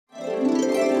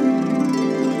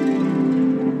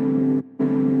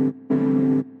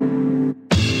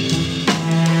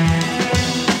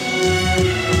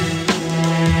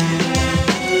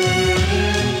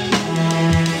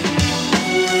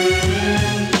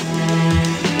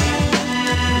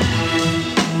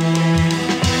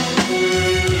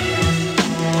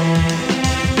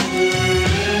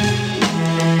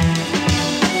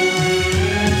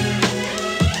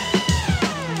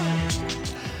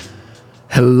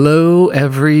Hello,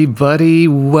 everybody.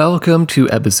 Welcome to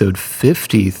episode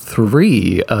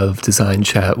 53 of Design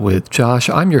Chat with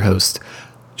Josh. I'm your host,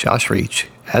 Josh Reach,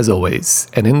 as always.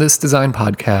 And in this design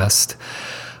podcast,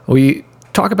 we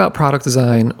talk about product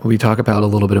design. We talk about a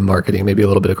little bit of marketing, maybe a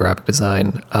little bit of graphic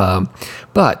design.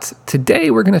 But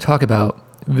today we're going to talk about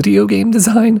video game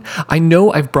design. I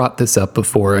know I've brought this up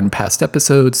before in past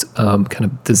episodes, kind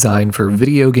of design for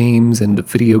video games and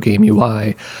video game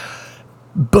UI.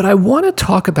 But I want to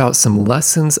talk about some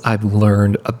lessons I've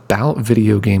learned about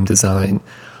video game design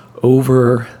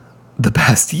over the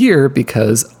past year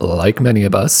because, like many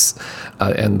of us,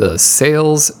 and the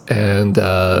sales and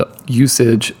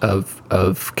usage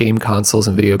of game consoles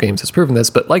and video games has proven this,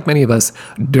 but like many of us,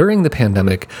 during the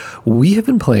pandemic, we have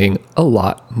been playing a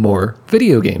lot more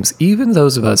video games, even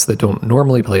those of us that don't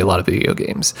normally play a lot of video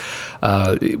games.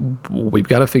 We've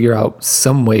got to figure out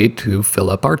some way to fill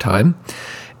up our time.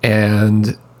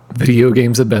 And video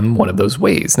games have been one of those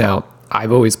ways. Now,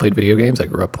 I've always played video games. I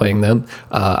grew up playing them.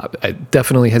 It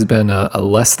definitely has been a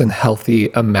less than healthy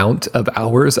amount of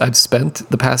hours I've spent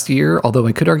the past year, although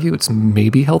I could argue it's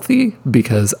maybe healthy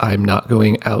because I'm not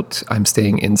going out. I'm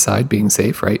staying inside, being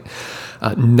safe, right?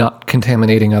 Not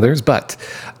contaminating others. But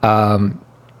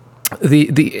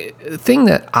the thing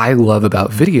that I love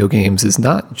about video games is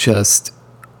not just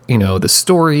the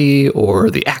story or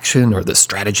the action or the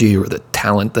strategy or the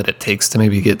talent that it takes to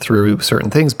maybe get through certain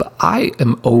things. But I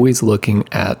am always looking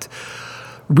at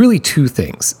really two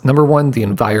things. Number one, the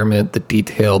environment, the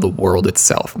detail, the world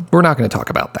itself. We're not going to talk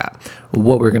about that.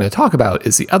 What we're going to talk about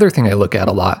is the other thing I look at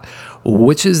a lot,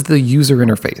 which is the user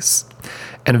interface.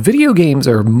 And video games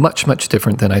are much, much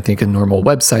different than I think a normal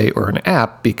website or an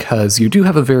app because you do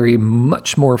have a very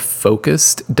much more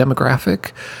focused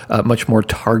demographic, much more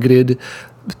targeted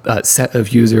set of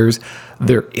users.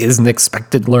 There is an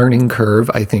expected learning curve,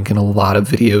 I think, in a lot of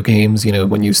video games.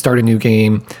 When you start a new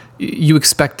game, you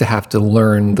expect to have to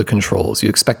learn the controls. You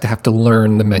expect to have to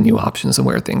learn the menu options and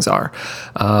where things are.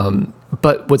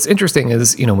 But what's interesting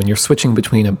is, when you're switching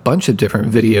between a bunch of different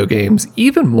video games,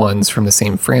 even ones from the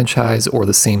same franchise or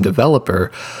the same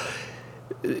developer,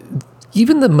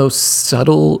 even the most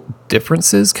subtle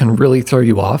differences can really throw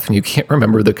you off and you can't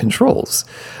remember the controls.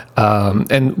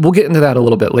 And we'll get into that a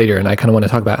little bit later. And I kind of want to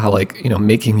talk about how,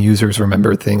 making users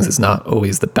remember things is not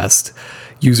always the best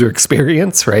user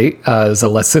experience, right? As a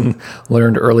lesson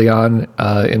learned early on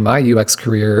in my UX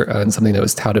career and something that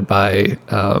was touted by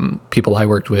people I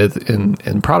worked with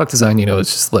in product design,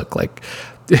 it's just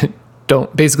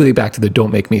basically back to the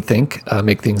don't make me think,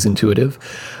 make things intuitive.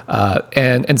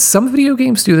 And some video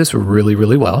games do this really,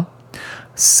 really well.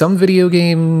 Some video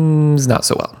games, not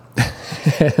so well.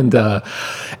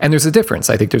 And there's a difference.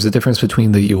 I think there's a difference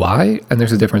between the UI and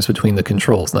there's a difference between the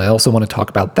controls. And I also want to talk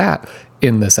about that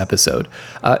in this episode.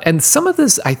 And some of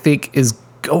this, I think, is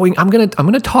going. I'm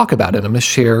gonna talk about it. I'm gonna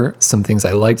share some things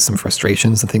I liked, some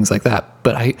frustrations and things like that.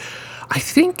 But I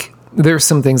think there's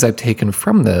some things I've taken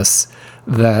from this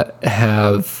that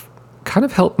have kind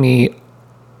of helped me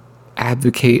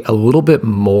advocate a little bit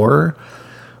more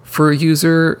for a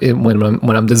user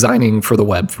when I'm designing for the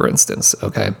web, for instance.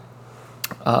 Okay.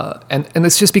 And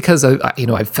it's just because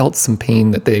I've felt some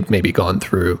pain that they've maybe gone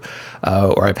through,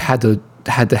 or I've had to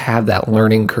have that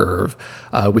learning curve,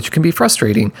 which can be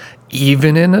frustrating,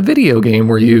 even in a video game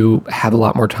where you have a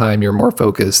lot more time, you're more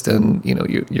focused, and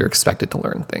you're expected to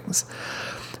learn things.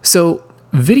 So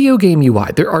video game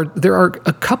UI, there are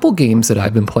a couple games that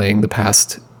I've been playing the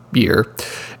past year,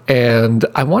 and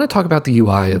I want to talk about the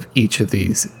UI of each of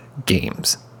these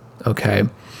games. Okay,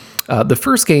 the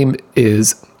first game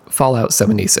is Fallout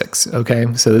 76.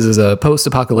 Okay, so this is a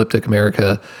post-apocalyptic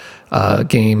America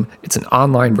game. It's an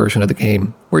online version of the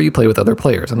game where you play with other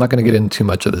players. I'm not going to get into too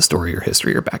much of the story or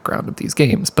history or background of these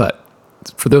games, but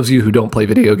for those of you who don't play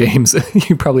video games,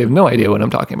 you probably have no idea what I'm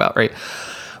talking about, right?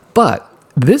 But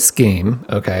this game,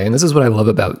 okay, and this is what I love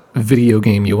about video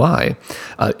game UI,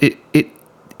 it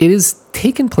is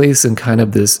taken place in kind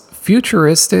of this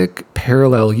futuristic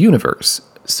parallel universe.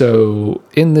 So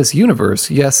in this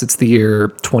universe, yes, it's the year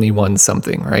 21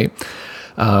 something, right?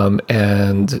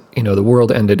 And the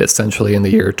world ended essentially in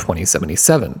the year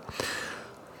 2077.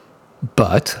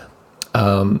 But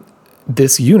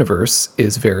this universe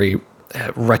is very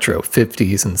retro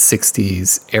 50s and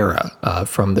 60s era,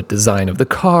 from the design of the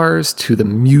cars to the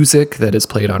music that is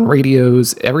played on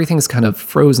radios. Everything's kind of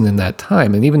frozen in that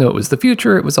time. And even though it was the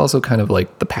future, it was also kind of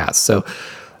like the past. So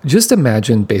just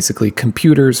imagine basically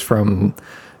computers from,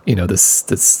 the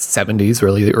 70s,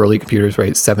 really the early computers,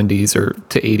 right? 70s or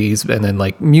to 80s. And then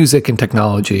like music and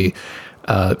technology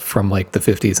from like the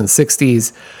 50s and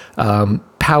 60s,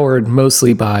 powered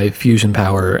mostly by fusion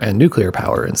power and nuclear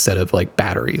power instead of like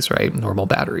batteries, right? Normal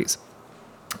batteries.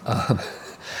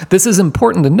 This is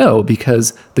important to know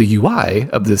because the UI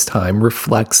of this time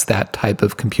reflects that type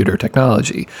of computer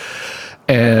technology.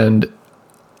 And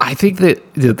I think that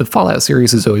the Fallout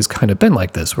series has always kind of been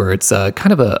like this, where it's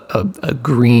kind of a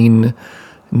green,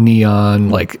 neon,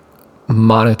 like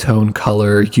monotone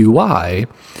color UI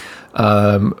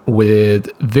with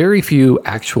very few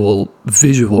actual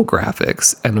visual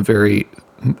graphics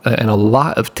and a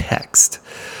lot of text.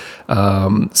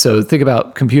 So think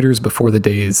about computers before the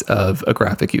days of a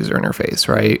graphic user interface,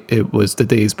 right? It was the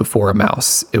days before a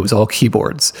mouse. It was all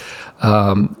keyboards.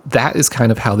 That is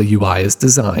kind of how the UI is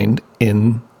designed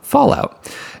in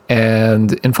Fallout.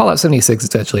 And in Fallout 76,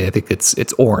 it's actually, I think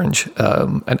it's orange.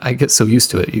 And I get so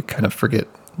used to it, you kind of forget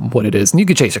what it is. And you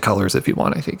can change the colors if you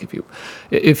want, I think, if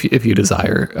you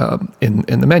desire,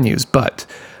 in the menus. But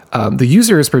the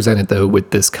user is presented, though,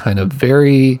 with this kind of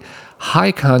very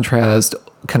high contrast,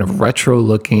 kind of retro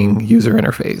looking user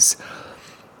interface.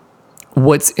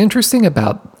 What's interesting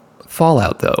about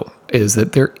Fallout, though, is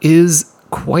that there is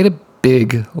quite a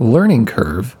big learning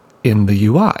curve in the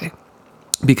UI,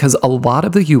 because a lot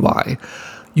of the UI,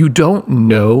 you don't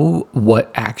know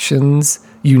what actions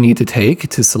you need to take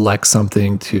to select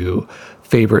something, to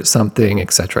favorite something,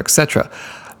 etc., etc.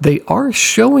 They are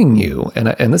showing you,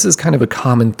 and this is kind of a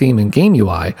common theme in game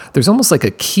UI, there's almost like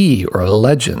a key or a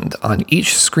legend on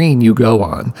each screen you go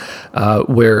on,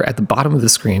 where at the bottom of the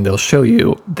screen, they'll show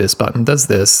you this button does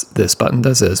this button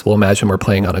does this. Well, imagine we're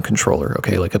playing on a controller,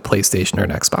 okay, like a PlayStation or an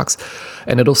Xbox.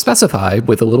 And it'll specify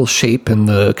with a little shape and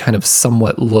the kind of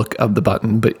somewhat look of the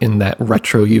button, but in that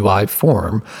retro UI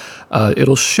form,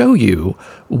 it'll show you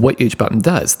what each button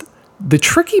does. The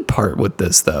tricky part with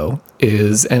this, though,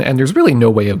 is, and there's really no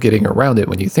way of getting around it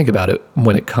when you think about it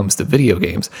when it comes to video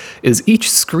games, is each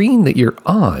screen that you're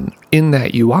on in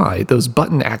that UI, those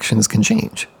button actions can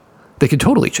change. They can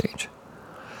totally change.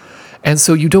 And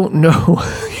so you don't know,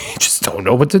 you just don't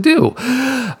know what to do.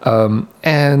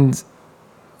 And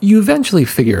you eventually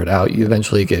figure it out. You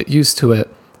eventually get used to it.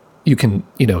 You can,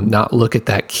 not look at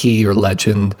that key or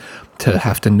legend to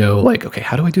have to know, like, okay,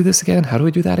 how do I do this again? How do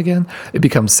I do that again? It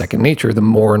becomes second nature the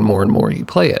more and more and more you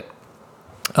play it.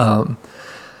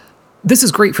 This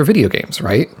is great for video games,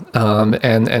 right?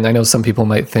 And I know some people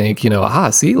might think,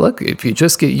 see, look, if you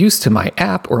just get used to my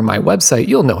app or my website,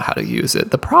 you'll know how to use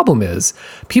it. The problem is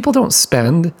people don't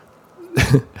spend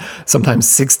sometimes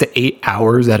 6 to 8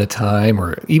 hours at a time,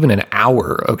 or even an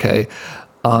hour, okay,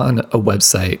 on a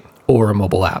website or a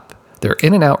mobile app. They're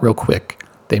in and out real quick.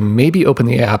 They maybe open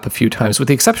the app a few times, with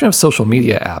the exception of social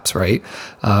media apps, right?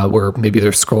 Where maybe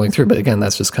they're scrolling through, but again,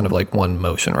 that's just kind of like one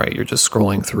motion, right? You're just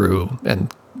scrolling through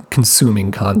and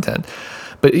consuming content.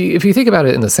 But if you think about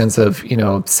it in the sense of,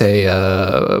 say,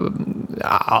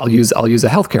 I'll use a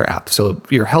healthcare app. So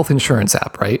your health insurance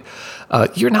app, right?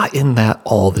 You're not in that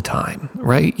all the time,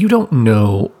 right? You don't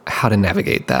know how to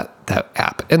navigate that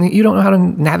app, and you don't know how to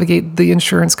navigate the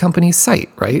insurance company's site,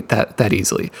 right? That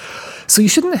easily. So you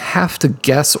shouldn't have to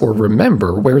guess or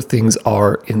remember where things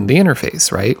are in the interface,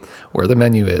 right? Where the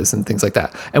menu is and things like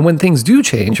that. And when things do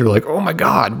change, you're like, oh my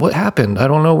God, what happened? I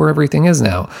don't know where everything is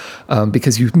now,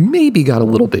 because you've maybe got a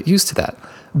little bit used to that.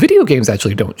 Video games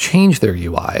actually don't change their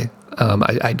UI.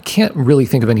 I can't really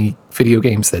think of any video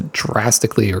games that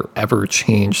drastically or ever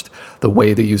changed the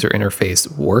way the user interface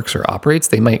works or operates.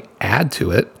 They might add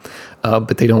to it,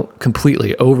 but they don't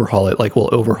completely overhaul it like we'll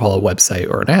overhaul a website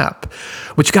or an app,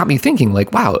 which got me thinking,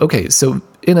 like, wow, okay, so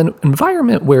in an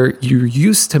environment where you're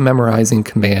used to memorizing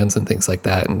commands and things like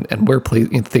that, and where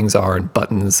things are and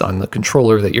buttons on the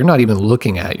controller that you're not even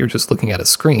looking at, you're just looking at a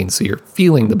screen, so you're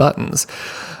feeling the buttons.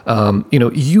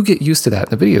 You get used to that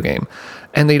in a video game,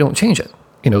 and they don't change it.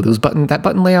 That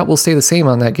button layout will stay the same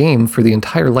on that game for the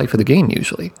entire life of the game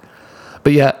usually.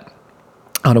 But yet,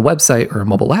 on a website or a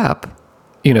mobile app,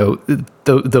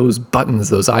 those buttons,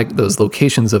 those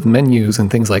locations of menus and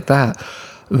things like that,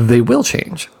 they will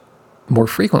change more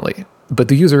frequently, but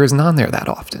the user isn't on there that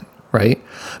often, right?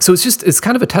 So it's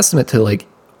kind of a testament to, like,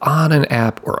 on an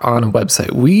app or on a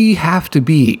website, we have to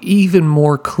be even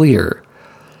more clear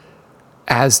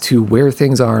as to where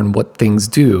things are and what things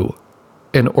do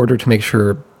in order to make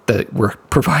sure that we're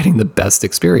providing the best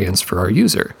experience for our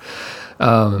user.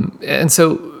 And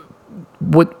so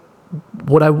what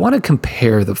I want to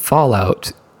compare the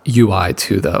Fallout UI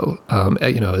to, though,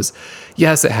 is,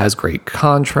 yes, it has great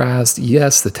contrast.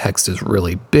 Yes, the text is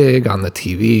really big on the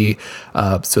TV.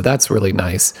 So that's really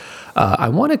nice. I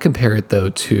want to compare it, though,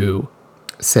 to,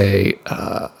 say,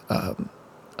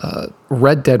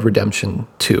 Red Dead Redemption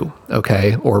 2,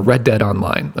 okay, or Red Dead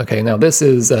Online. Okay, now this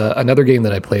is another game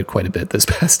that I played quite a bit this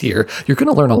past year. You're going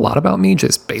to learn a lot about me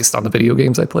just based on the video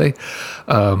games I play,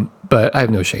 but I have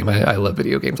no shame. I love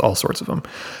video games, all sorts of them.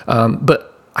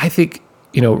 But I think,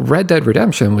 Red Dead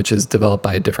Redemption, which is developed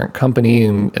by a different company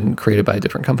and created by a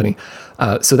different company,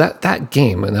 so that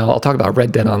game, and I'll talk about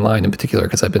Red Dead Online in particular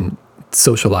because I've been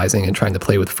socializing and trying to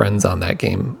play with friends on that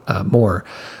game more.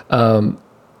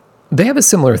 They have a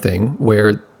similar thing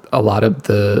where a lot of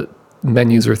the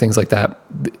menus or things like that,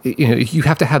 you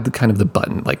have to have the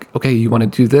button, like, okay, you want to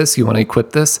do this, you want to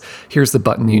equip this, here's the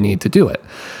button you need to do it.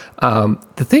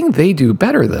 The thing they do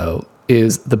better, though,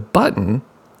 is the button,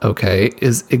 okay,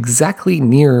 is exactly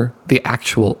near the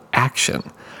actual action.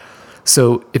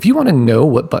 So if you want to know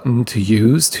what button to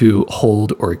use to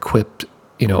hold or equip,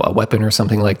 a weapon or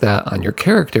something like that on your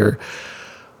character,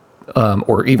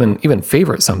 or even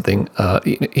favorite something,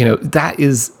 that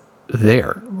is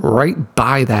there right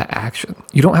by that action.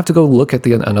 You don't have to go look at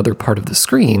another part of the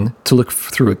screen to look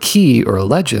through a key or a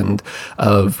legend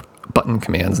of button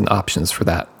commands and options for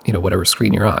that, whatever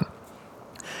screen you're on.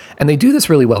 And they do this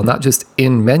really well, not just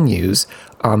in menus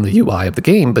on the UI of the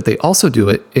game, but they also do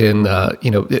it in,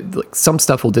 like some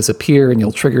stuff will disappear and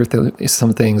you'll trigger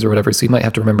some things or whatever. So you might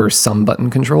have to remember some button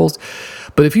controls.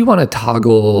 But if you want to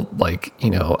toggle like,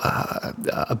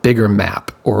 a bigger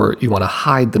map, or you want to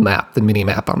hide the map, the mini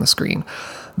map on the screen,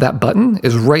 that button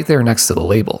is right there next to the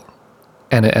label.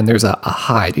 And there's a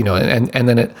hide, and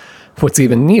then what's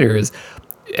even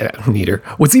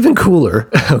what's even cooler,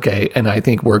 okay, and I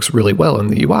think works really well in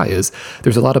the UI is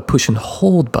there's a lot of push and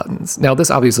hold buttons. Now,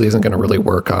 this obviously isn't going to really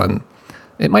work on,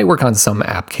 it might work on some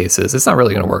app cases. It's not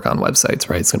really going to work on websites,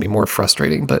 right? It's going to be more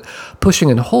frustrating, but pushing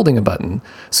and holding a button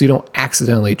so you don't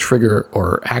accidentally trigger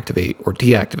or activate or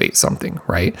deactivate something,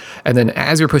 right? And then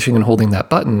as you're pushing and holding that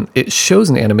button, it shows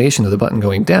an animation of the button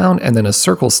going down, and then a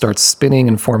circle starts spinning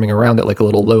and forming around it like a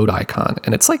little load icon.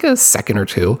 And it's like a second or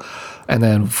two, and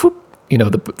then whoop,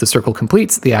 the circle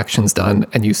completes, the action's done,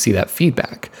 and you see that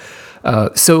feedback.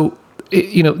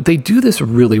 They do this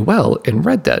really well in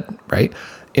Red Dead, right?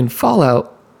 In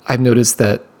Fallout, I've noticed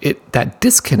that that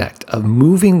disconnect of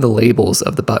moving the labels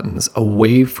of the buttons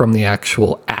away from the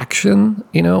actual action,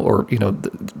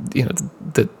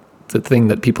 the thing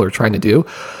that people are trying to do,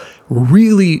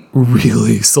 really,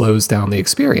 really slows down the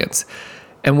experience.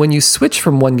 And when you switch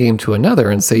from one game to another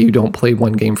and say you don't play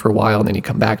one game for a while and then you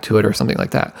come back to it or something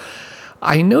like that,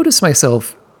 I noticed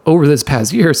myself over this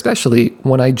past year, especially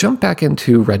when I jump back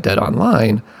into Red Dead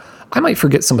Online, I might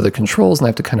forget some of the controls and I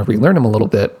have to kind of relearn them a little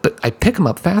bit, but I pick them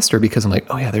up faster because I'm like,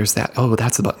 oh yeah, there's that. Oh,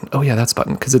 that's the button. Oh yeah, that's the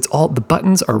button. Because the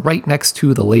buttons are right next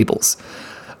to the labels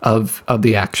of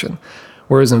the action.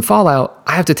 Whereas in Fallout,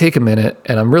 I have to take a minute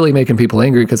and I'm really making people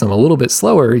angry because I'm a little bit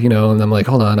slower, and I'm like,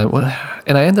 hold on.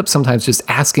 And I end up sometimes just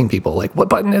asking people, like, what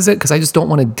button is it? Because I just don't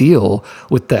want to deal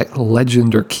with that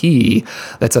legend or key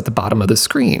that's at the bottom of the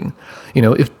screen.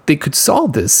 If they could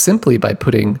solve this simply by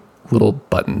putting little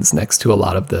buttons next to a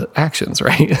lot of the actions,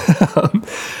 right?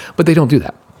 But they don't do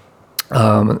that.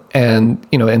 And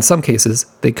in some cases,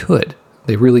 they could.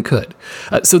 They really could.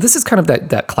 So this is kind of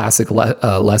that classic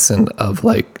lesson of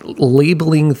like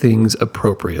labeling things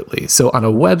appropriately. So on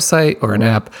a website or an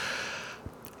app,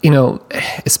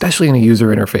 especially in a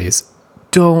user interface,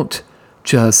 don't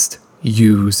just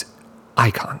use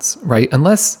icons, right?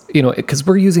 Unless, because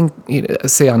we're using,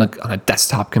 say on a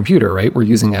desktop computer, right? We're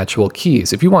using actual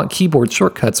keys. If you want keyboard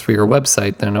shortcuts for your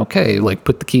website, then okay, like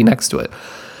put the key next to it.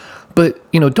 But,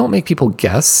 don't make people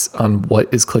guess on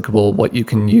what is clickable, what you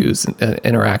can use and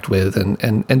interact with,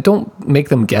 and don't make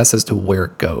them guess as to where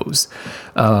it goes.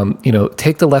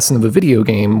 Take the lesson of a video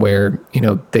game where,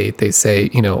 they say,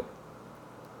 the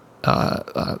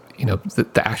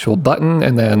actual button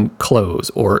and then close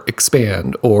or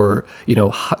expand or,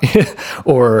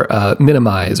 or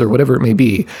minimize or whatever it may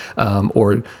be,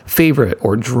 or favorite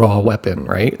or draw weapon,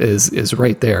 right, is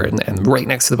right there and right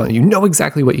next to the button. You know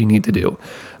exactly what you need to do.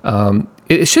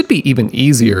 It should be even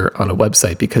easier on a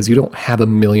website because you don't have a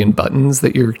million buttons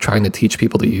that you're trying to teach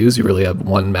people to use. You really have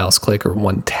one mouse click or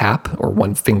one tap or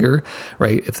one finger,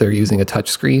 right, if they're using a touch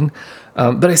screen.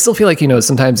 But I still feel like,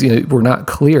 sometimes, we're not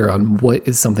clear on what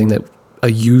is something that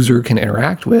a user can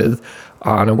interact with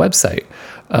on a website.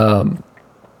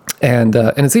 And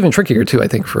it's even trickier too, I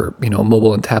think, for,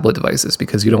 mobile and tablet devices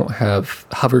because you don't have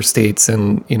hover states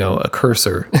and, a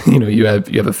cursor, you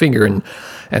have a finger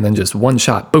and then just one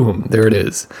shot, boom, there it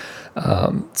is.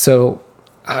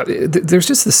 There's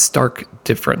just this stark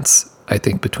difference, I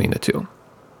think, between the two.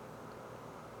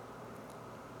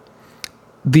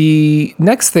 The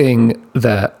next thing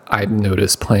that I've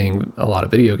noticed playing a lot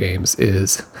of video games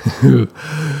is, and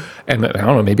I don't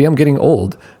know, maybe I'm getting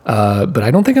old, but I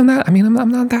don't think I'm that. I mean, I'm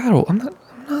not that old. I'm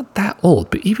not that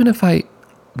old. But even if I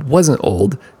wasn't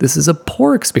old, this is a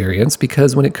poor experience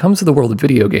because when it comes to the world of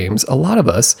video games, a lot of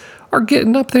us are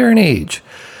getting up there in age.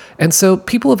 And so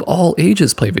people of all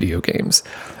ages play video games.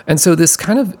 And so this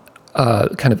kind of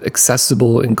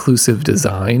accessible, inclusive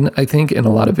design, I think, in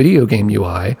a lot of video game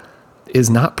UI is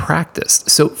not practiced.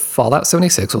 So Fallout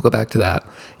 76, we'll go back to that.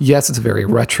 Yes, it's a very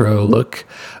retro look.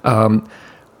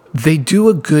 They do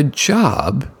a good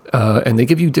job, and they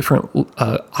give you different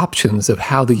options of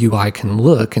how the UI can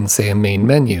look in, say, a main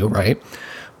menu, right?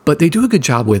 But they do a good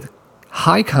job with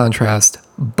high contrast,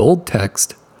 bold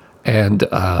text, and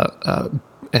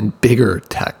bigger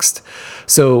text.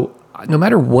 So no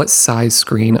matter what size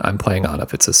screen I'm playing on,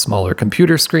 if it's a smaller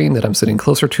computer screen that I'm sitting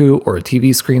closer to or a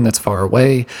TV screen that's far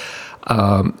away,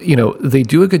 they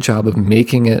do a good job of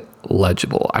making it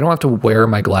legible. I don't have to wear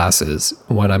my glasses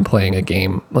when I'm playing a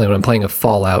game, when I'm playing a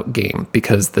Fallout game,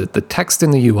 because the text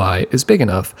in the UI is big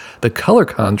enough. The color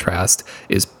contrast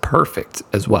is perfect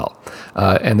as well.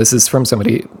 And this is from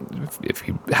somebody, if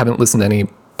you haven't listened to any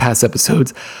past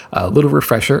episodes, a little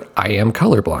refresher, I am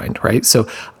colorblind, right? So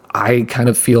I kind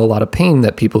of feel a lot of pain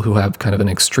that people who have kind of an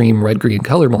extreme red-green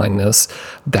color blindness,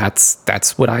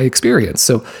 that's what I experience.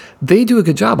 So they do a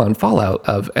good job on Fallout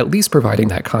of at least providing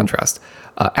that contrast.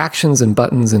 Actions and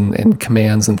buttons and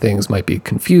commands and things might be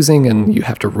confusing and you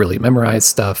have to really memorize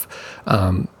stuff.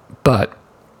 But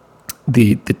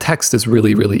the text is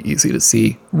really, really easy to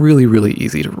see, really, really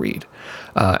easy to read.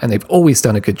 And they've always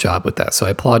done a good job with that. So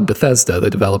I applaud Bethesda, the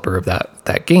developer of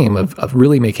that game, of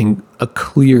really making a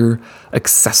clear,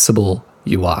 accessible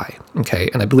UI. Okay,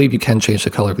 and I believe you can change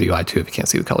the color of the UI too if you can't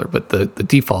see the color, but the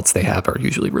defaults they have are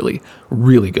usually really,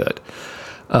 really good.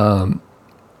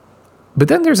 But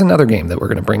then there's another game that we're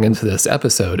going to bring into this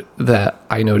episode that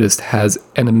I noticed has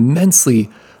an immensely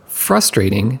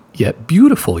frustrating yet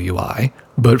beautiful UI,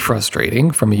 but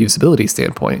frustrating from a usability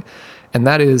standpoint. And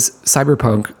that is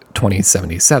Cyberpunk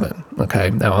 2077.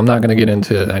 Okay, now I'm not going to get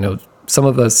into, I know some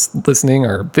of us listening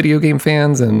are video game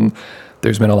fans and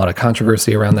there's been a lot of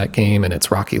controversy around that game and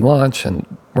its rocky launch, and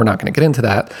we're not going to get into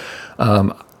that.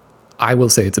 I will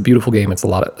say it's a beautiful game. It's a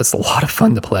lot of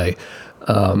fun to play.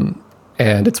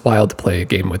 And it's wild to play a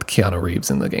game with Keanu Reeves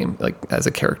in the game, like as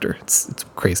a character. It's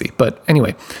crazy. But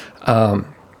anyway,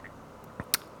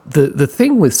 the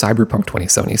thing with Cyberpunk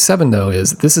 2077, though,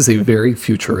 is this is a very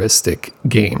futuristic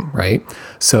game, right?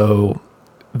 So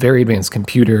very advanced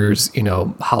computers,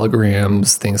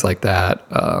 holograms, things like that.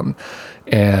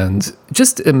 And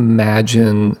just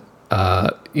imagine,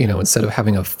 instead of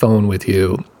having a phone with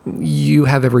you, you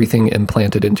have everything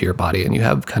implanted into your body and you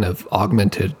have kind of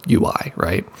augmented UI,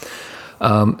 right?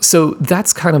 So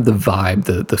that's kind of the vibe,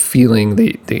 the feeling,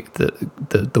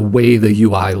 the way the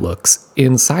UI looks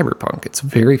in Cyberpunk. It's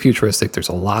very futuristic. There's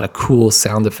a lot of cool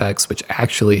sound effects which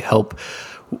actually help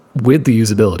with the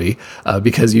usability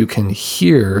because you can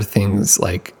hear things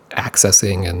like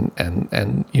accessing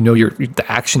and the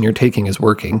action you're taking is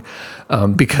working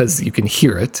because you can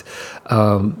hear it.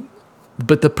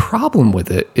 But the problem with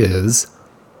it is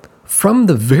from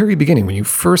the very beginning, when you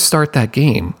first start that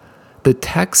game, the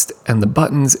text and the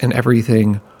buttons and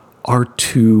everything are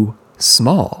too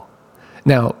small.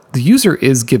 Now, the user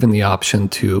is given the option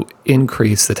to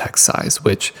increase the text size,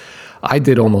 which I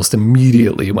did almost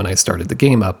immediately when I started the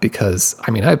game up because,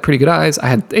 I have pretty good eyes.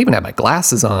 I even had my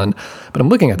glasses on, but I'm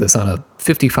looking at this on a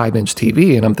 55-inch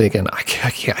TV and I'm thinking, I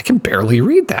can barely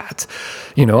read that.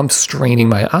 I'm straining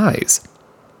my eyes.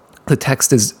 The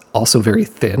text is also very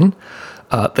thin.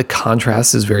 The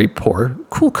contrast is very poor.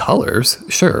 Cool colors,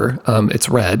 sure. It's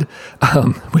red,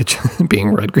 which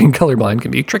being red-green colorblind can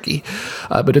be tricky.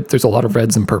 But there's a lot of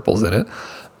reds and purples in it.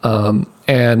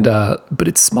 But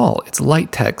it's small. It's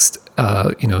light text,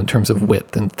 in terms of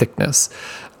width and thickness.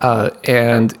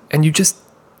 And you just,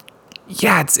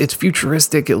 it's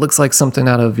futuristic. It looks like something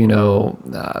out of,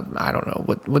 I don't know,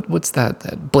 what's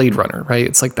that Blade Runner, right?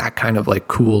 It's like that kind of like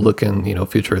cool looking,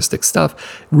 futuristic stuff.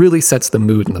 Really sets the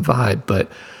mood and the vibe,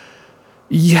 but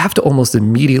you have to almost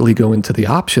immediately go into the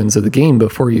options of the game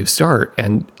before you start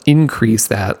and increase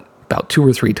that about 2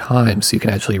 or 3 times so you can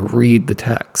actually read the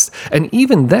text. And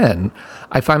even then,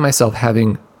 I find myself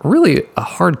having really a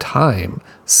hard time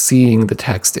seeing the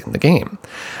text in the game.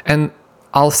 And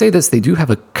I'll say this, they do have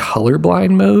a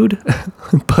colorblind mode,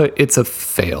 but it's a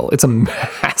fail. It's a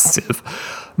massive,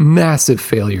 massive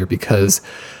failure because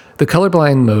the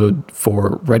colorblind mode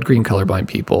for red-green colorblind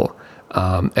people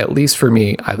At least for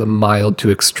me, I have a mild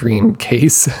to extreme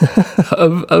case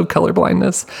of color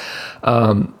blindness.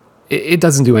 It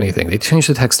doesn't do anything. They changed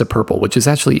the text to purple, which is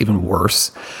actually even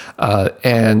worse.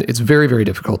 And it's very, very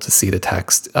difficult to see the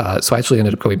text. So I actually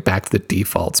ended up going back to the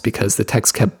defaults because the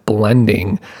text kept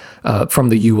blending from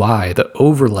the UI. The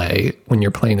overlay, when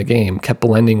you're playing the game, kept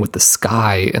blending with the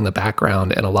sky in the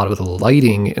background and a lot of the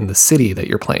lighting in the city that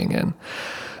you're playing in.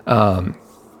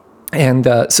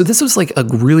 So this was like a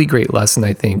really great lesson,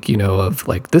 I think, of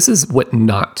like, this is what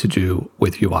not to do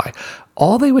with UI.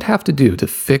 All they would have to do to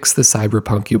fix the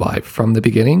Cyberpunk UI from the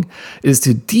beginning is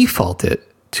to default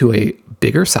it to a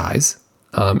bigger size,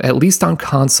 at least on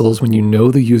consoles when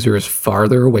the user is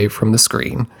farther away from the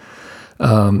screen.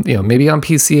 Maybe on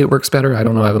PC it works better. I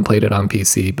don't know. I haven't played it on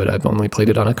PC, but I've only played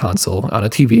it on a console, on a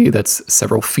TV that's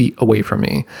several feet away from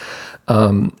me.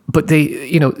 But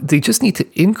they just need to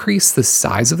increase the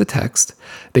size of the text.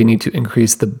 They need to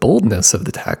increase the boldness of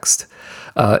the text.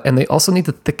 And they also need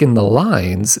to thicken the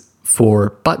lines for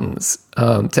buttons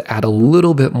to add a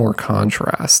little bit more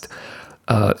contrast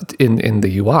in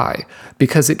the UI,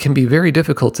 because it can be very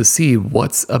difficult to see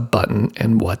what's a button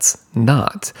and what's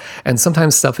not. And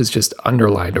sometimes stuff is just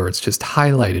underlined or it's just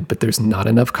highlighted, but there's not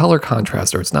enough color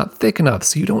contrast or it's not thick enough,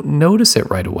 so you don't notice it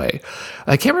right away.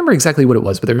 I can't remember exactly what it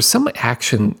was, but there was some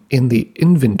action in the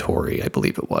inventory, I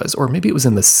believe it was, or maybe it was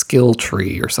in the skill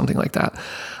tree or something like that.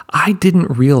 I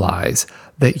didn't realize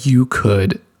that you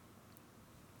could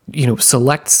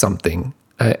select something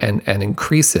and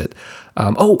increase it.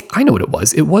 I know what it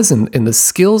was. It was in the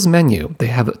skills menu. They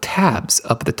have tabs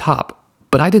up at the top,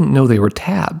 but I didn't know they were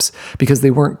tabs because they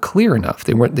weren't clear enough.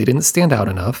 They didn't stand out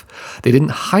enough. They didn't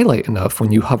highlight enough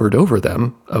when you hovered over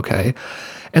them. Okay.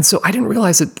 And so I didn't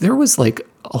realize that there was like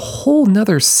a whole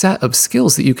nother set of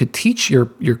skills that you could teach your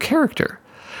character,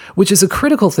 which is a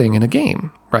critical thing in a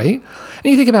game, right? And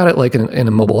you think about it like in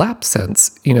a mobile app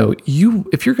sense,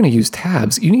 if you're going to use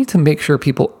tabs, you need to make sure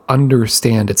people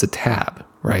understand it's a tab,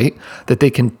 right? That they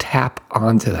can tap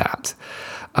onto that.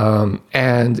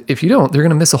 And if you don't, they're going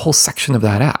to miss a whole section of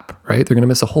that app, right? They're going to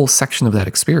miss a whole section of that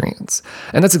experience.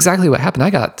 And that's exactly what happened. I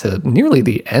got to nearly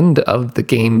the end of the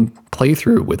game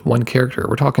playthrough with one character.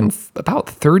 We're talking about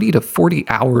 30 to 40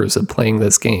 hours of playing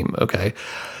this game, okay?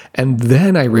 And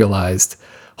then I realized,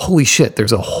 holy shit,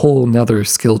 there's a whole nother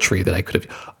skill tree that I could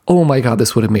have. Oh my God,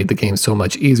 this would have made the game so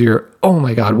much easier. Oh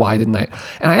my God, why didn't I?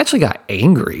 And I actually got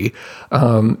angry.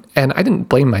 And I didn't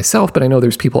blame myself, but I know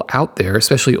there's people out there,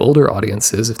 especially older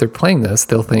audiences, if they're playing this,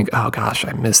 they'll think, oh gosh,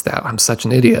 I missed that. I'm such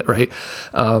an idiot, right?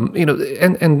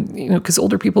 Because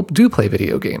older people do play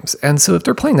video games. And so if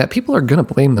they're playing that, people are going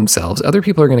to blame themselves. Other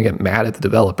people are going to get mad at the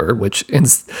developer, which in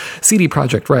CD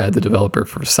Projekt Red, the developer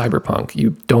for Cyberpunk,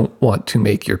 you don't want to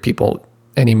make your people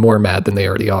any more mad than they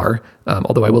already are.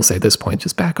 Although I will say at this point,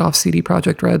 just back off CD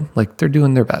Projekt Red. Like, they're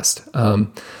doing their best.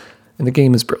 And the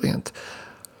game is brilliant.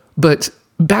 But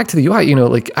back to the UI,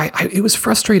 it was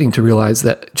frustrating to realize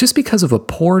that just because of a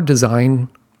poor design,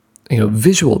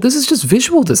 visual, this is just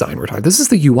visual design we're talking. This is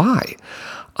the UI.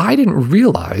 I didn't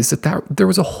realize that there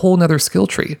was a whole nother skill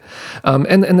tree.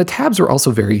 And the tabs were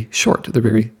also very short. They're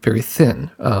very, very thin.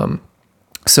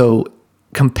 So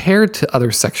compared to other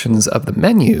sections of the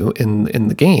menu in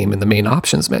the game, in the main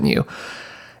options menu,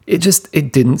 it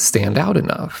didn't stand out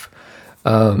enough.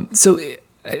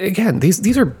 Again,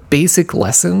 these are basic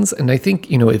lessons. And I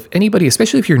think, if anybody,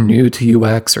 especially if you're new to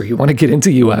UX or you want to get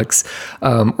into UX,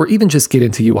 or even just get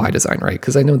into UI design, right?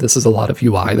 Because I know this is a lot of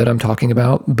UI that I'm talking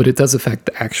about, but it does affect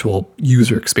the actual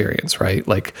user experience, right?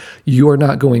 Like, you are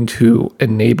not going to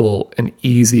enable an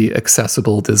easy,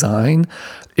 accessible design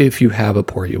if you have a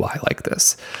poor UI like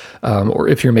this, or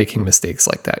if you're making mistakes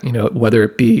like that, whether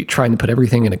it be trying to put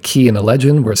everything in a key and a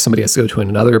legend where somebody has to go to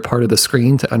another part of the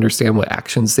screen to understand what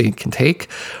actions they can take,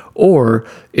 or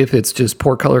if it's just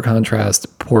poor color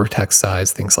contrast, poor text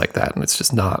size, things like that, and it's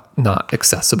just not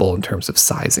accessible in terms of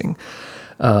sizing.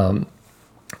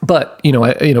 But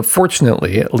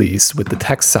fortunately, at least with the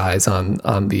text size on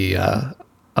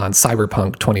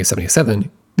Cyberpunk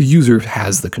 2077. The user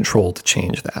has the control to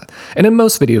change that. And in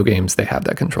most video games, they have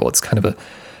that control. It's kind of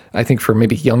I think for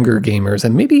maybe younger gamers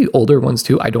and maybe older ones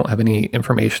too, I don't have any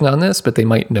information on this, but they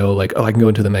might know like, I can go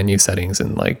into the menu settings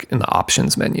and like in the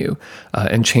options menu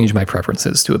and change my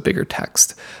preferences to a bigger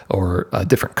text or a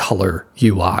different color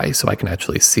UI so I can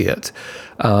actually see it.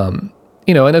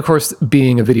 And of course,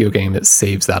 being a video game, it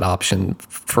saves that option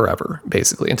forever,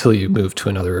 basically, until you move to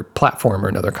another platform or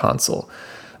another console.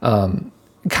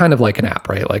 kind of like an app,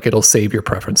 right? Like it'll save your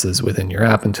preferences within your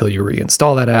app until you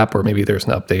reinstall that app, or maybe there's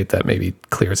an update that maybe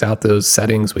clears out those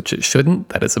settings, which it shouldn't.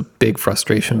 That is a big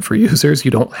frustration for users.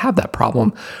 You don't have that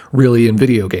problem really in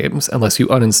video games unless you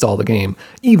uninstall the game.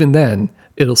 Even then,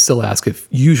 it'll still ask if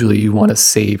usually you want to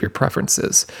save your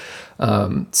preferences.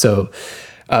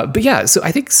 But yeah, so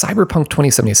I think Cyberpunk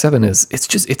 2077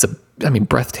 it's a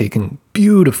breathtaking,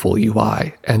 beautiful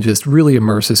UI, and just really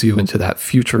immerses you into that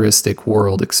futuristic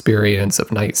world experience of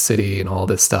Night City and all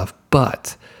this stuff.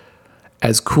 But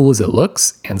as cool as it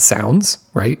looks and sounds,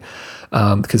 right?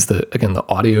 Because the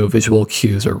audio visual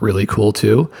cues are really cool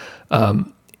too.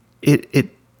 It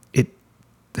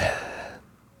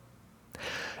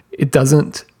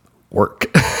doesn't work.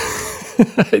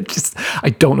 I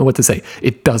don't know what to say.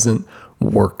 It doesn't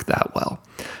work that well.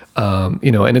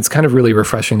 And it's kind of really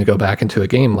refreshing to go back into a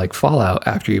game like Fallout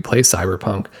after you play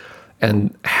Cyberpunk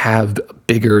and have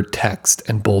bigger text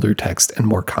and bolder text and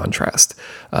more contrast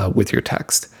with your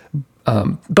text.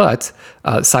 But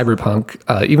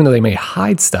Cyberpunk, even though they may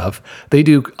hide stuff, they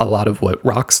do a lot of what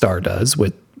Rockstar does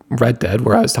with Red Dead,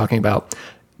 where I was talking about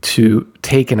to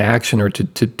take an action or to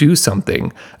do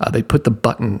something. They put the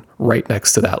button right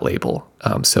next to that label.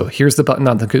 So here's the button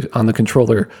on the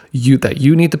controller that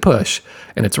you need to push,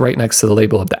 and it's right next to the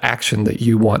label of the action that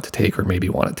you want to take or maybe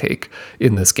want to take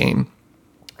in this game.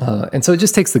 And so it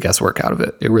just takes the guesswork out of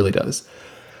it. It really does.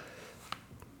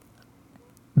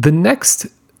 The next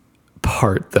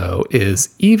part, though,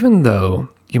 is even though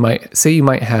you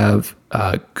might have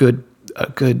a good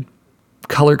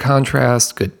color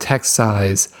contrast, good text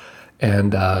size,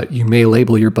 and you may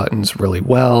label your buttons really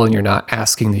well, and you're not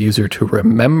asking the user to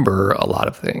remember a lot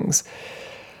of things.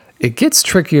 It gets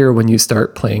trickier when you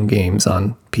start playing games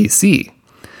on PC.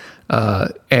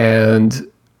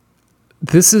 And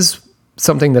this is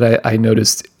something that I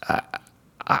noticed.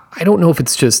 I don't know if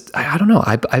it's just, I don't know.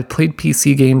 I've played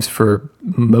PC games for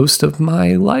most of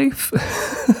my life.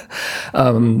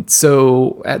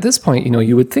 So at this point,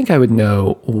 you would think I would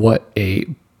know what a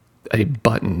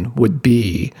button would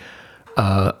be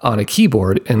on a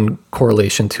keyboard in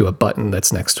correlation to a button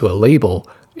that's next to a label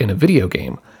in a video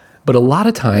game. But a lot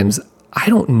of times, I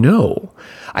don't know.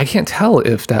 I can't tell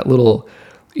if that little,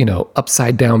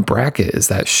 upside down bracket, is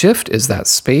that shift? Is that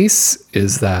space?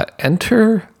 Is that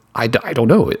enter? I don't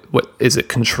know. What is it?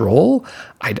 Control?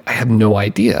 I have no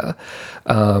idea.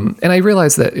 And I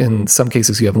realize that in some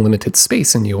cases you have limited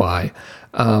space in UI,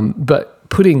 but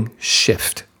putting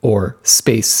shift or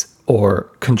space or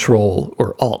control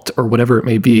or alt or whatever it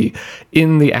may be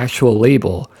in the actual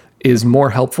label is more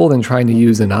helpful than trying to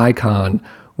use an icon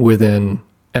within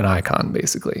an icon,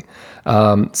 basically.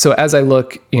 So as I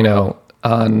look,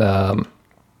 on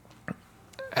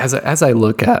as I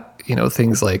look at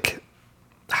things like,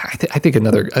 I think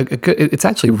it's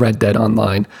actually Red Dead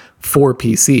Online for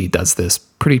PC does this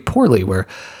pretty poorly, where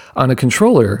on a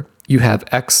controller you have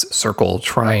X, circle,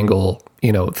 triangle,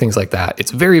 things like that.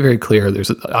 It's very, very clear.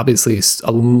 There's obviously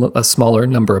a smaller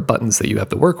number of buttons that you have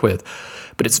to work with,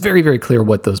 but it's very, very clear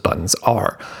what those buttons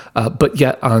are. But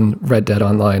yet on Red Dead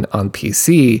Online on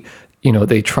PC,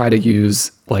 they try to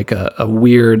use like a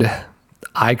weird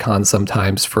icon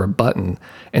sometimes for a button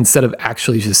instead of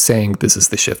actually just saying this is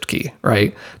the shift key,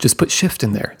 right? Just put shift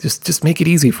in there. Just make it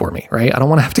easy for me, right? I don't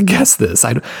want to have to guess this.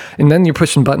 And then you're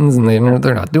pushing buttons and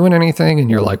they're not doing anything, and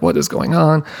you're like, what is going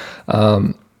on?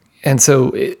 And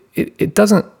so it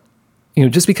doesn't,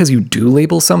 just because you do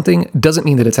label something doesn't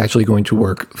mean that it's actually going to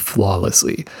work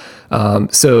flawlessly.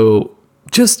 So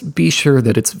just be sure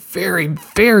that it's very,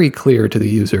 very clear to the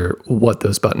user what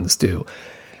those buttons do.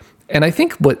 And I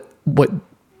think what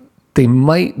they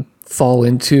might fall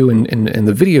into in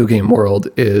the video game world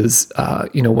is,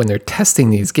 when they're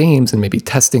testing these games and maybe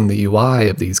testing the UI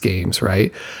of these games,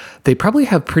 right? They probably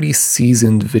have pretty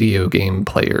seasoned video game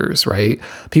players, right?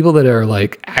 People that are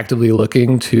like actively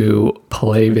looking to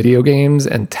play video games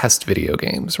and test video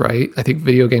games, right? I think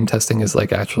video game testing is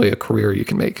like actually a career you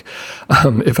can make,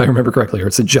 if I remember correctly, or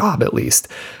it's a job at least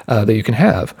that you can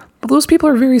have. But those people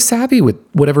are very savvy with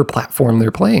whatever platform they're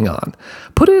playing on.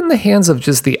 Put it in the hands of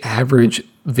just the average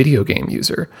video game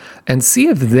user and see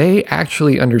if they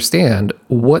actually understand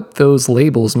what those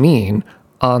labels mean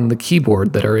on the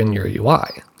keyboard that are in your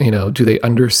UI. Do they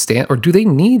understand, or do they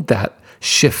need that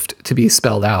shift to be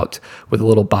spelled out with a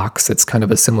little box that's kind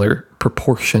of a similar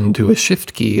proportion to a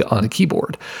shift key on a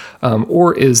keyboard?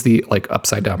 Or is the like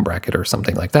upside down bracket or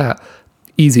something like that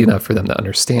easy enough for them to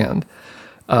understand?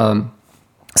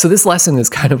 So this lesson is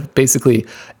kind of basically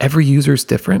every user's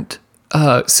different.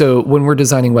 So when we're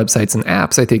designing websites and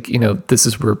apps, I think, this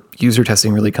is where user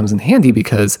testing really comes in handy,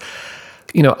 because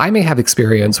I may have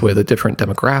experience with a different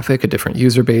demographic, a different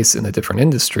user base in a different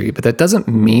industry, but that doesn't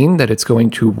mean that it's going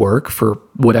to work for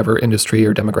whatever industry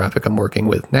or demographic I'm working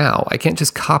with now. I can't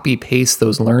just copy paste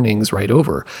those learnings right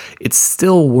over. It's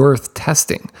still worth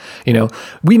testing.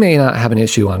 We may not have an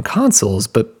issue on consoles,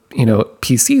 but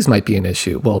PCs might be an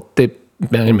issue. Well, it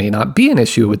may not be an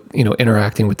issue with,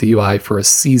 interacting with the UI for a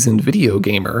seasoned video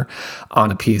gamer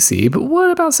on a PC, but what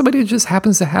about somebody who just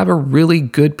happens to have a really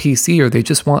good PC, or they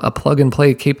just want a plug and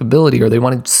play capability, or they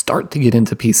want to start to get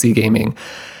into PC gaming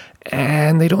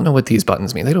and they don't know what these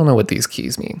buttons mean. They don't know what these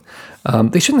keys mean.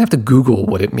 They shouldn't have to Google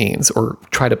what it means or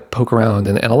try to poke around.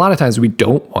 And a lot of times we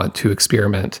don't want to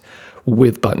experiment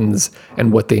with buttons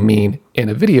and what they mean in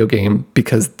a video game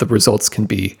because the results can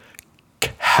be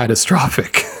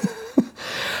catastrophic.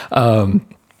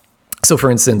 So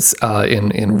for instance,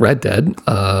 in Red Dead,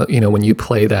 when you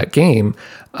play that game,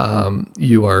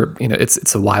 you are,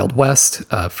 it's a Wild West.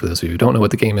 For those of you who don't know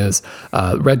what the game is,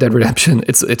 Red Dead Redemption,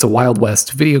 it's a Wild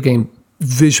West video game,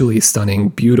 visually stunning,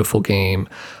 beautiful game,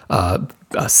 a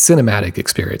cinematic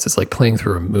experience. It's like playing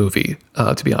through a movie,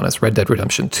 to be honest, Red Dead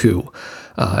Redemption 2,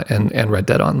 and Red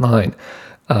Dead Online.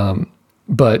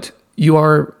 But you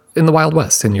are in the Wild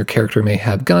West, and your character may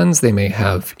have guns, they may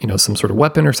have, some sort of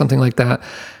weapon or something like that.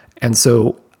 And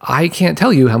so I can't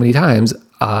tell you how many times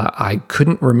I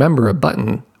couldn't remember a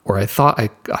button, or I thought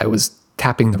I was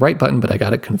tapping the right button, but I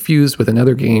got it confused with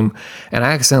another game, and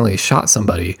I accidentally shot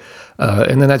somebody.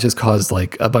 And then that just caused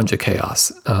like a bunch of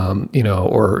chaos,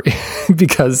 or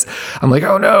because I'm like,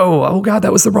 oh no, oh God,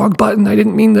 that was the wrong button. I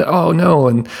didn't mean that. Oh no.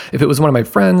 And if it was one of my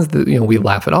friends, we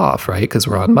laugh it off, right? Because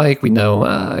we're on mic, we know,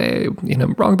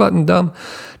 wrong button,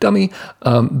 dummy.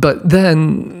 But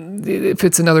then if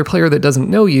it's another player that doesn't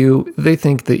know you, they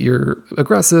think that you're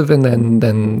aggressive, and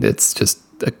then it's just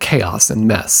a chaos and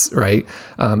mess, right?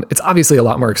 It's obviously a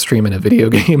lot more extreme in a video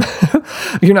game.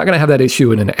 You're not going to have that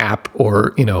issue in an app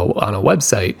or, on a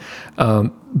website.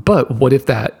 But what if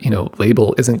that,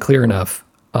 label isn't clear enough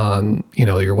on,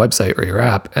 your website or your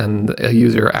app, and a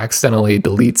user accidentally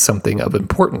deletes something of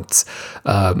importance,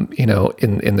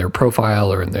 in their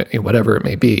profile or in their, whatever it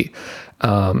may be.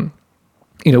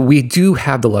 We do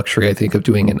have the luxury, I think, of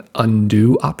doing an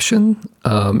undo option.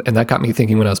 And that got me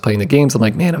thinking when I was playing the games. I'm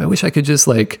like, man, I wish I could just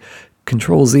like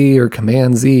Control Z or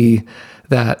Command Z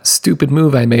that stupid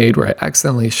move I made where I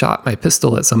accidentally shot my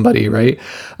pistol at somebody, right?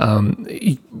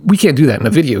 We can't do that in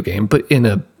a video game, but in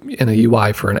a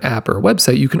UI for an app or a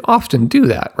website, you can often do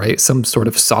that, right? Some sort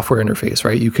of software interface,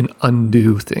 right? You can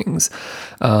undo things.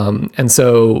 And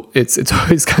so it's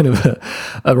always kind of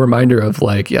a reminder of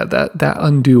like, yeah, that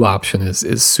undo option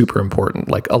is super important.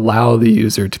 Like allow the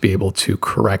user to be able to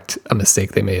correct a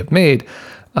mistake they may have made.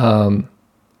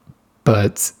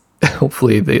 But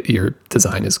hopefully your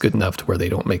design is good enough to where they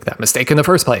don't make that mistake in the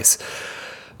first place.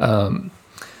 So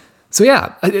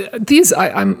yeah, these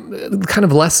I'm kind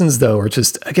of lessons though are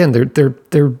just, again,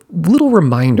 they're little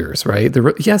reminders, right?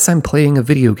 Yes, I'm playing a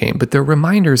video game, but they're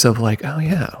reminders of like, oh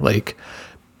yeah, like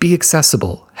be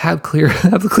accessible, have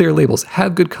the clear labels,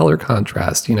 have good color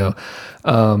contrast,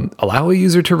 allow a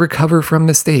user to recover from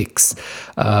mistakes.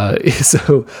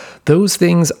 So those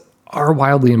things are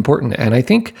wildly important. And I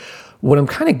think what I'm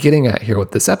kind of getting at here with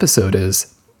this episode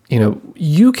is,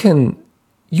 you can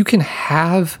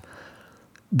have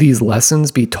these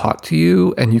lessons be taught to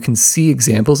you, and you can see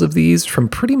examples of these from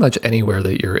pretty much anywhere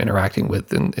that you're interacting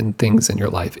with in things in your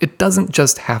life. It doesn't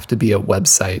just have to be a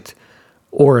website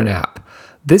or an app.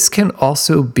 This can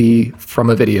also be from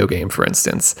a video game, for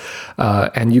instance.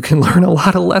 And you can learn a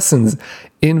lot of lessons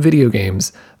in video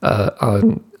games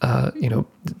on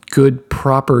good,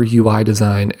 proper UI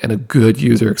design and a good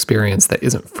user experience that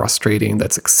isn't frustrating,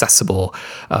 that's accessible,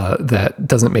 that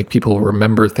doesn't make people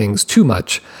remember things too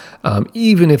much,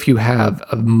 even if you have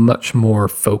a much more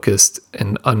focused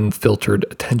and unfiltered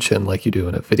attention like you do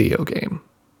in a video game.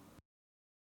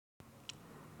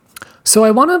 So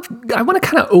I want to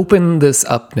kind of open this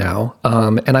up now,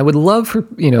 and I would love for,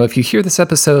 if you hear this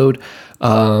episode,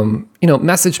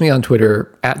 message me on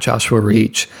Twitter at Joshua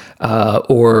Reach,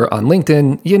 or on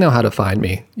LinkedIn. You know how to find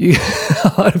me.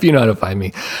 A lot of you know how to find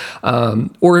me,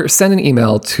 or send an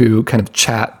email to kind of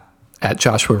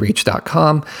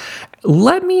chat@joshuareach.com.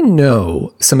 Let me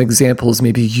know some examples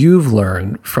maybe you've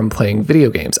learned from playing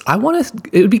video games. It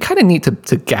would be kind of neat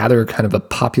to gather kind of a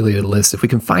populated list if we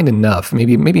can find enough,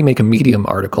 maybe make a Medium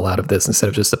article out of this instead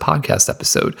of just a podcast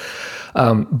episode.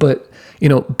 But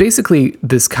basically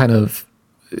this kind of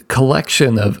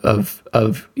collection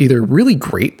of either really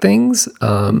great things,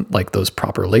 like those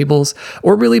proper labels,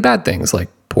 or really bad things like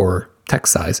poor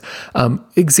text size,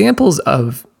 examples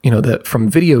of that from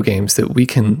video games that we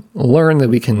can learn, that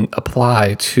we can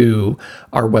apply to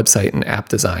our website and app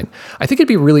design. I think it'd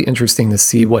be really interesting to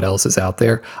see what else is out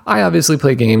there. I obviously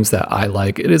play games that I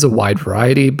like. It is a wide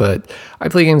variety, but I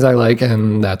play games I like,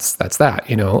 and that's that.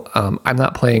 I'm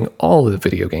not playing all of the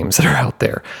video games that are out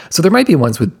there. So there might be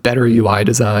ones with better UI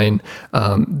design,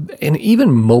 and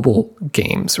even mobile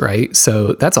games, right?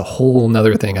 So that's a whole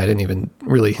nother thing I didn't even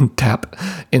really tap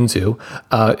into,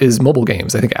 is mobile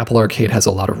games. I think Apple Arcade has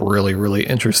a lot of really, really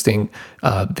interesting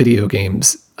video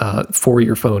games for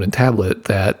your phone and tablet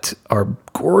that are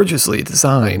gorgeously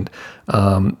designed,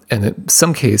 and in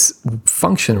some case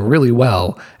function really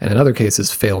well, and in other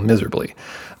cases fail miserably.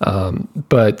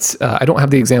 But I don't have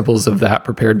the examples of that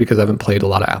prepared because I haven't played a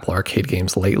lot of Apple Arcade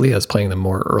games lately. I was playing them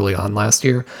more early on last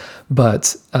year.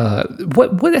 But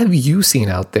what have you seen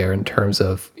out there in terms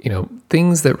of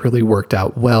things that really worked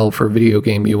out well for video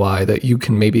game UI that you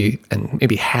can maybe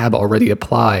have already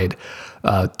applied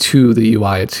to the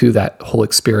UI, to that whole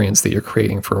experience that you're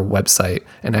creating for a website,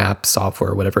 an app,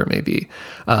 software, whatever it may be?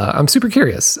 I'm super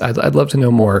curious. I'd love to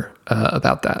know more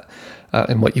about that.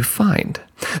 And what you find.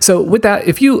 So with that,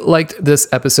 if you liked this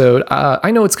episode, I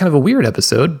know it's kind of a weird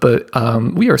episode, but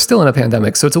we are still in a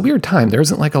pandemic, so it's a weird time. There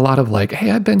isn't like a lot of like,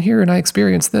 hey, I've been here and I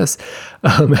experienced this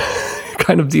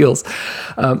kind of deals.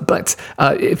 But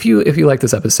if you like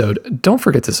this episode, don't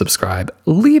forget to subscribe.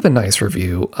 Leave a nice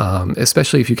review,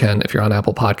 especially if you can. If you're on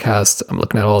Apple Podcasts, I'm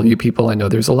looking at all you people. I know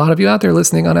there's a lot of you out there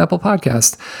listening on Apple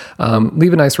Podcasts.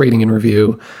 Leave a nice rating and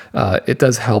review. It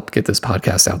does help get this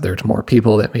podcast out there to more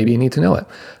people that maybe need to know it,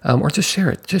 or just share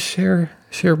it. Just share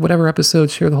whatever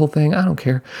episode, share the whole thing. I don't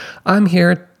care. I'm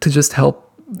here to just help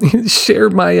share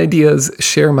my ideas,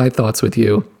 share my thoughts with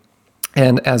you.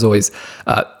 And as always,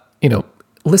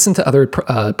 listen to other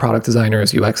product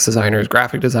designers, UX designers,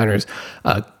 graphic designers,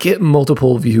 get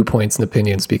multiple viewpoints and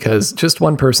opinions, because just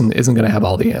one person isn't going to have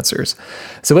all the answers.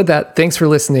 So with that, thanks for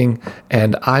listening,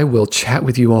 and I will chat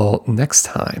with you all next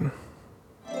time.